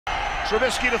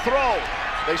Trubisky to throw.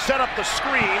 They set up the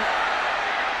screen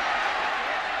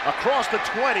across the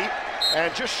 20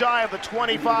 and just shy of the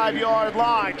 25-yard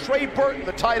line. Trey Burton,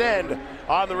 the tight end,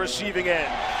 on the receiving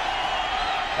end.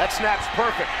 That snap's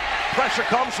perfect. Pressure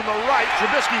comes from the right.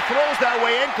 Trubisky throws that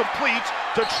way, incomplete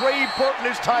to Trey Burton,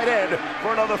 his tight end,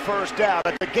 for another first down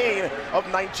at the gain of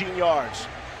 19 yards.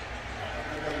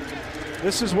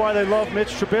 This is why they love Mitch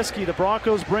Trubisky. The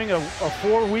Broncos bring a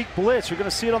 4-week blitz. You're going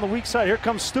to see it on the weak side. Here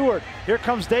comes Stewart. Here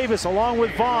comes Davis along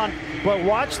with Vaughn. But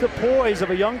watch the poise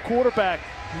of a young quarterback,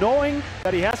 knowing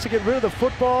that he has to get rid of the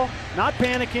football, not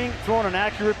panicking, throwing an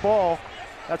accurate ball.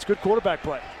 That's good quarterback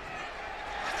play.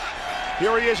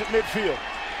 Here he is at midfield.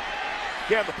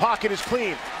 Again, the pocket is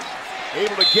clean.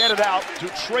 Able to get it out to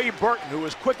Trey Burton, who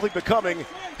is quickly becoming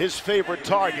his favorite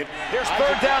target. Here's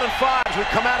third down and 5 as we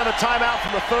come out of the timeout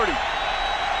from the 30.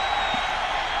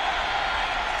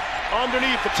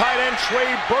 Underneath the tight end,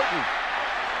 Trey Burton.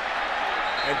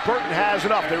 And Burton has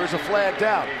enough. There is a flag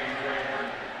down.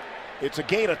 It's a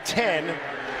gain of 10.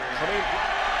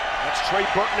 That's Trey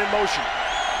Burton in motion.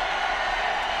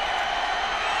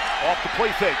 Off the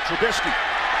play fake, Trubisky.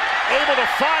 Able to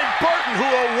find Burton, who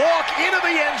will walk into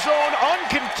the end zone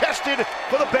uncontested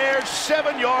for the Bears'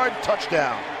 7-yard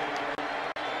touchdown.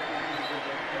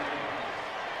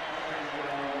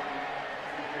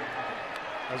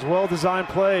 As well-designed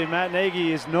play, Matt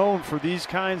Nagy is known for these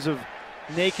kinds of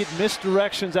naked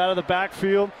misdirections out of the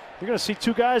backfield. You're going to see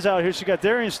two guys out here. So you got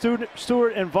Darian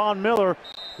Stewart and Von Miller.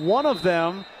 One of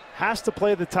them has to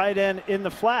play the tight end in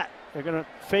the flat. They're going to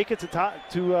fake it to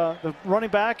the running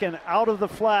back, and out of the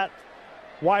flat,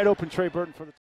 wide open Trey Burton for the